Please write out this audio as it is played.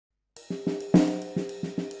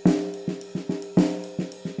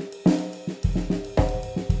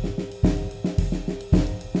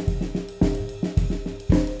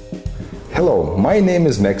Hello, my name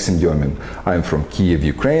is Maksym Deomin. I'm from Kiev,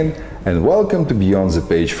 Ukraine, and welcome to Beyond the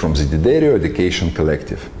Page from the Diderio Education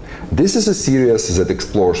Collective. This is a series that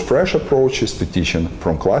explores fresh approaches to teaching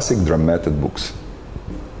from classic drum method books.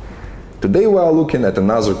 Today we are looking at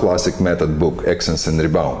another classic method book, Accents and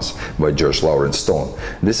Rebounds, by George Lawrence Stone.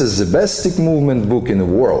 This is the best stick movement book in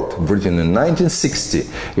the world, written in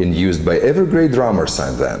 1960 and used by every great drummer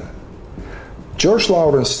since then. George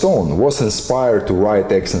Lawrence Stone was inspired to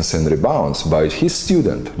write Accents and Rebounds by his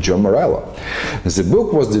student, John Morello. The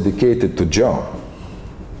book was dedicated to John.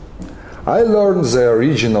 I learned the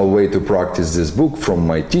original way to practice this book from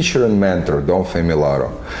my teacher and mentor, Don Familaro,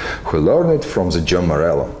 who learned it from the John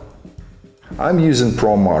Morello. I'm using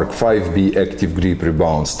ProMark 5B Active Grip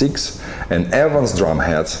Rebound sticks and Evans drum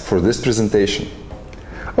heads for this presentation.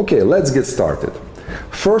 Okay, let's get started.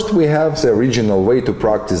 First we have the original way to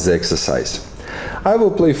practice the exercise. I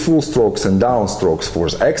will play full strokes and down strokes for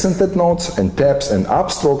the accented notes and taps and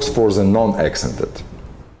up strokes for the non-accented.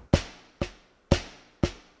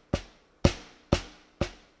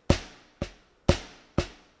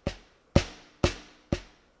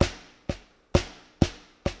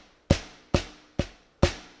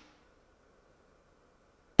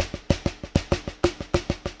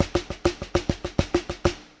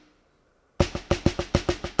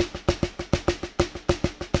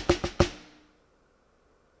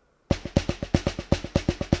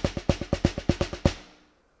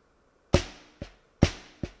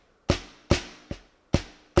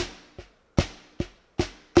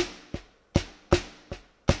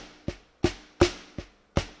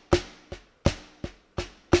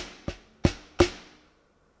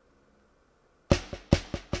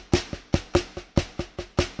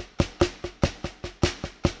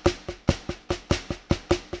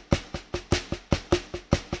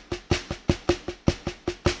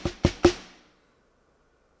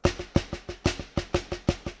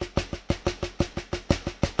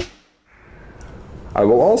 I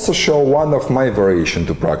will also show one of my variations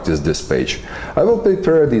to practice this page. I will play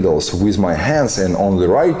paradiddles with my hands and only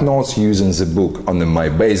right notes using the book on my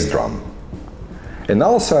bass drum. And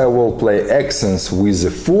also I will play accents with the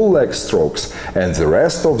full leg strokes and the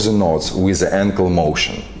rest of the notes with the ankle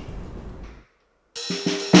motion.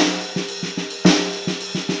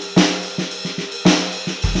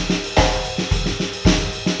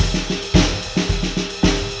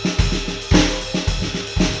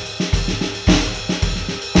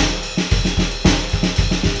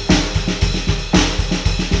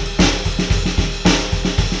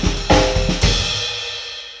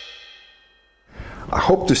 I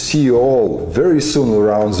hope to see you all very soon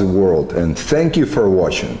around the world, and thank you for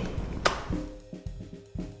watching.